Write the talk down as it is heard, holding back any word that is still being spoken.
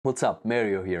What's up,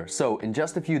 Mario here. So in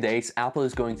just a few days, Apple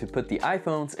is going to put the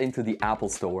iPhones into the Apple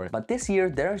Store. But this year,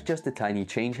 there's just a tiny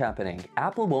change happening.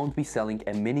 Apple won't be selling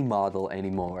a mini model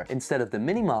anymore. Instead of the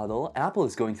mini model, Apple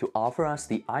is going to offer us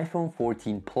the iPhone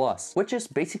 14 Plus, which is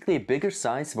basically a bigger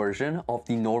size version of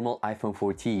the normal iPhone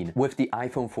 14, with the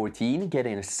iPhone 14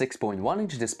 getting a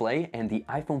 6.1-inch display and the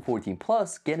iPhone 14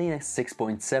 Plus getting a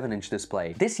 6.7-inch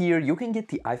display. This year, you can get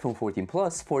the iPhone 14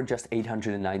 Plus for just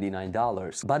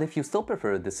 $899. But if you still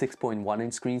prefer the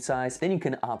 6.1-inch screen size, then you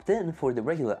can opt in for the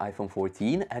regular iPhone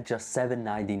 14 at just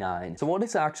 $799. So what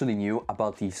is actually new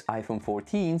about these iPhone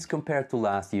 14s compared to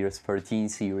last year's 13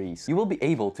 series? You will be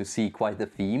able to see quite the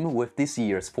theme with this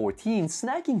year's 14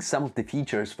 snagging some of the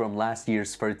features from last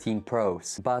year's 13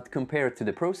 Pros. But compared to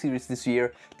the Pro series this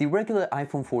year, the regular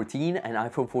iPhone 14 and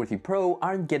iPhone 14 Pro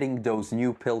aren't getting those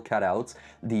new pill cutouts,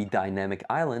 the dynamic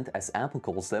island as Apple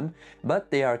calls them,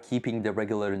 but they are keeping the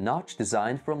regular notch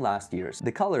design from last year's.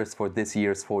 The colors for this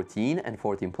year's 14 and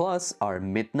 14 Plus are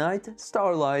Midnight,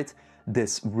 Starlight,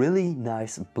 this really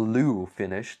nice blue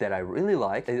finish that I really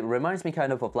like. It reminds me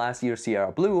kind of last year's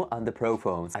Sierra Blue on the Pro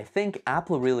phones. I think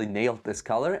Apple really nailed this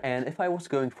color, and if I was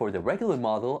going for the regular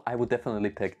model, I would definitely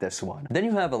pick this one. Then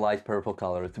you have a light purple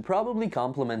color to probably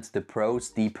complement the Pro's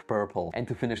deep purple, and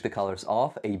to finish the colors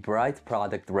off, a bright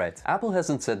product red. Apple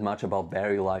hasn't said much about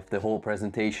battery life the whole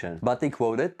presentation, but they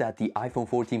quoted that the iPhone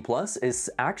 14 Plus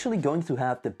is actually going to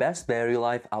have the best battery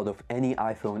life out of any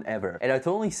iPhone ever. And I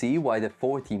totally see why the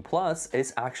 14 Plus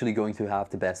is actually going to have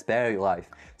the best battery life,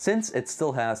 since it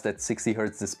still has that 60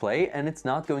 Hz display and it's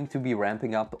not going to be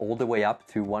ramping up all the way up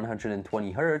to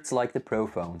 120 Hz like the Pro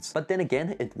phones. But then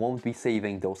again, it won't be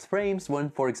saving those frames when,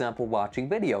 for example, watching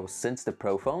videos, since the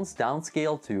Pro phones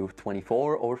downscale to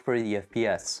 24 or 30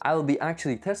 FPS. I will be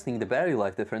actually testing the battery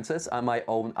life differences on my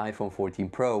own iPhone 14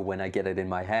 Pro when I get it in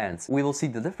my hands. We will see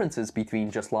the differences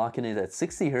between just locking it at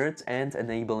 60 Hz and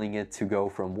enabling it to go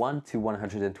from 1 to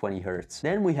 120 Hz.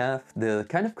 Then we have the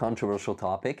kind of controversial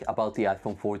topic about the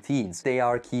iPhone 14s. They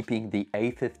are keeping the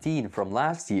A15 from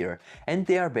last year, and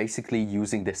they are basically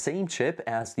using the same chip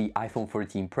as the iPhone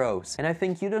 13 Pros. And I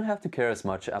think you don't have to care as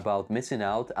much about missing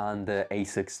out on the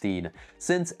A16,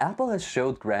 since Apple has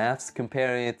showed graphs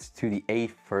comparing it to the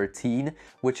A13,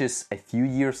 which is a few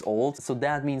years old, so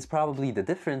that means probably the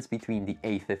difference between the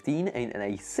A15 and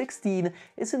an A16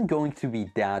 isn't going to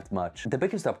be that much. The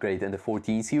biggest upgrade in the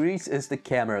 14 series is the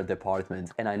camera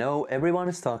department, and I know everyone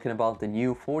is talking about the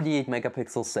new 48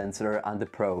 megapixel sensor on the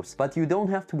Pros, but you don't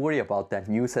have to worry about that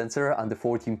new sensor on the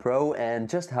 14 Pro and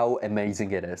just how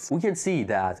amazing it is. We can see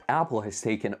that Apple has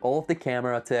taken all of the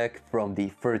camera tech from the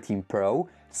 13 Pro,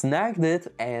 snagged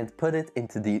it and put it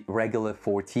into the regular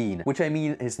 14, which I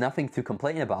mean is nothing to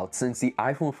complain about, since the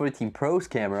iPhone 13 Pro's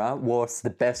camera was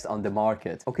the best on the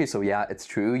market. Okay, so yeah, it's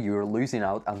true, you're losing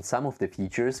out on some of the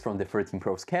features from the 13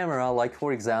 Pro's camera, like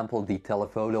for example the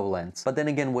telephoto lens. But then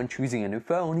again, when choosing a new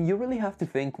phone, you really have to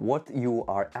think what you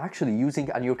are actually using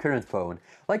on your current phone.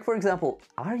 Like for example,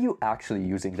 are you actually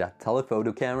using that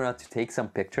telephoto camera to take some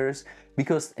pictures?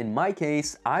 Because in my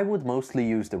case, I would mostly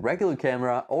use the regular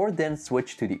camera or then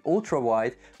switch to the ultra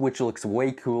wide, which looks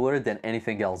way cooler than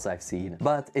anything else I've seen.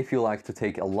 But if you like to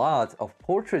take a lot of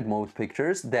portrait mode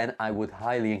pictures, then I would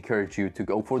highly encourage you to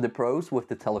go for the Pros with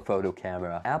the telephoto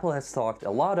camera. Apple has talked a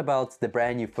lot about the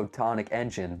brand new photonic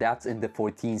engine that's in the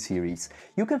 14 series.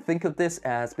 You can think of this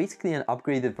as basically an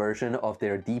upgraded version of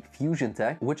their Deep Fusion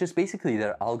tech, which is basically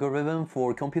their algorithm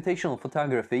for computational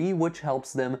photography, which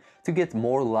helps them to get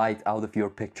more light out of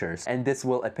your pictures, and this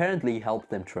will apparently help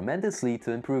them tremendously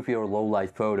to improve your low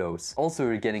light photos. Also,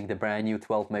 you're getting the brand new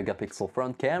 12 megapixel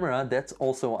front camera that's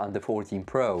also on the 14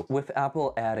 Pro, with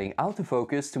Apple adding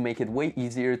autofocus to make it way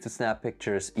easier to snap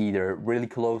pictures either really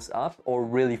close up or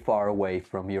really far away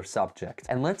from your subject.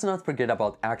 And let's not forget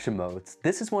about action modes.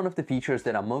 This is one of the features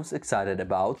that I'm most excited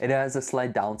about. It has a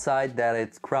slight downside that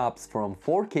it crops from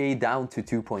 4K down to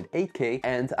 2.8K,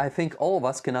 and I think all of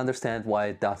us can understand why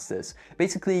it does this.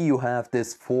 Basically, you have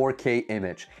this 4K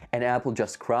image and Apple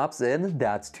just crops in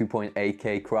that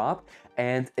 2.8K crop,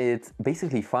 and it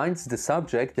basically finds the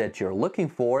subject that you're looking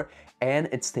for and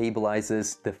it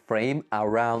stabilizes the frame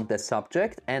around the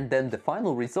subject, and then the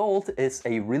final result is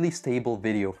a really stable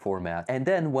video format. And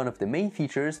then one of the main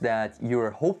features that you're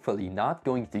hopefully not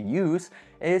going to use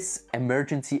is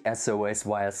emergency SOS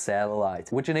via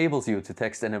satellite, which enables you to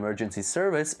text an emergency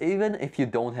service even if you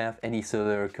don't have any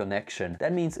cellular connection.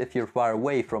 That means if you're far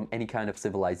away from any kind of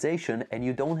civilization and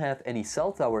you don't have any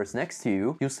cell towers next to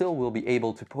you, you still will be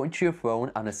able to point your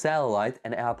phone on a satellite,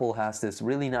 and Apple has this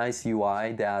really nice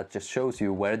UI that just shows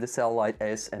you where the satellite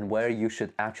is and where you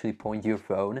should actually point your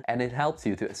phone, and it helps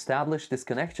you to establish this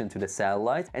connection to the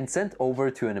satellite and send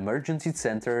over to an emergency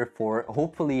center for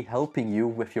hopefully helping you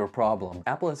with your problem.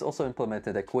 Apple has also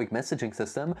implemented a quick messaging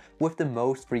system with the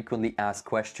most frequently asked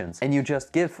questions, and you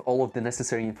just give all of the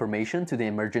necessary information to the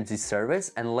emergency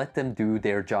service and let them do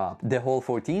their job. The whole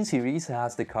 14 series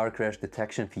has the car crash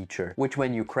detection feature, which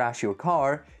when you crash your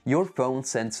car, your phone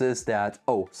senses that,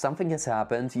 oh, something has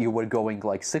happened, you were going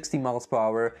like 60 miles per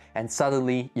hour and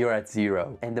suddenly you're at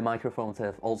 0. And the microphones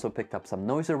have also picked up some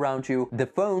noise around you. The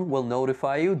phone will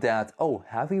notify you that, oh,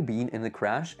 have you been in the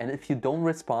crash? And if you don't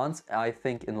respond, I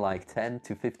think in like 10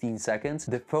 to 15 seconds,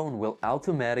 the phone will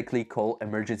automatically call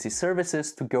emergency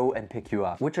services to go and pick you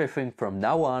up, which I think from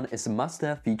now on is a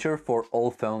must-have feature for all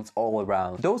phones all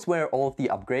around. Those were all of the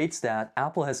upgrades that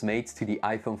Apple has made to the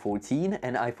iPhone 14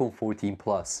 and iPhone 14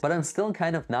 Plus. But I'm still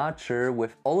kind of not sure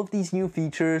with all of these new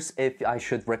features if I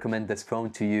should recommend this phone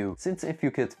to you, since if you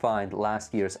could find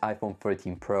last year's iPhone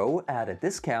 13 Pro at a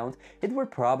discount, it would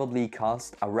probably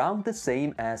cost around the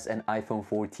same as an iPhone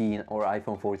 14 or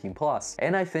iPhone 14 Plus.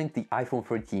 And I think the iPhone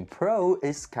 13 Pro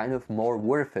is kind of more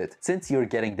worth it, since you're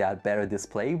getting that better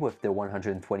display with the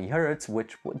 120 Hz,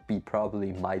 which would be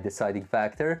probably my deciding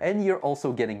factor, and you're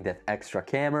also getting that extra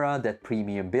camera, that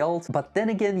premium build, but then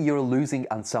again you're losing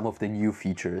on some of the new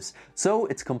features. So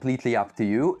it's completely up to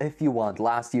you if you want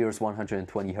last year's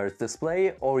 120 Hz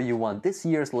display or you want this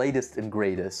year's latest and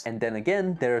greatest. And then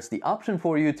again, there's the option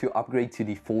for you to upgrade to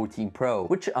the 14 Pro,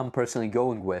 which I'm personally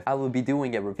going with. I will be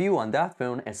doing a review on that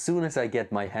phone as soon as I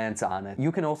get my hands on it.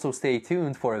 You can also stay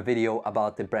tuned for a video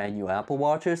about the brand new Apple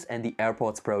Watches and the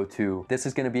AirPods Pro 2. This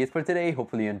is gonna be it for today.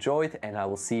 Hopefully you enjoyed, and I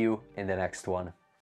will see you in the next one.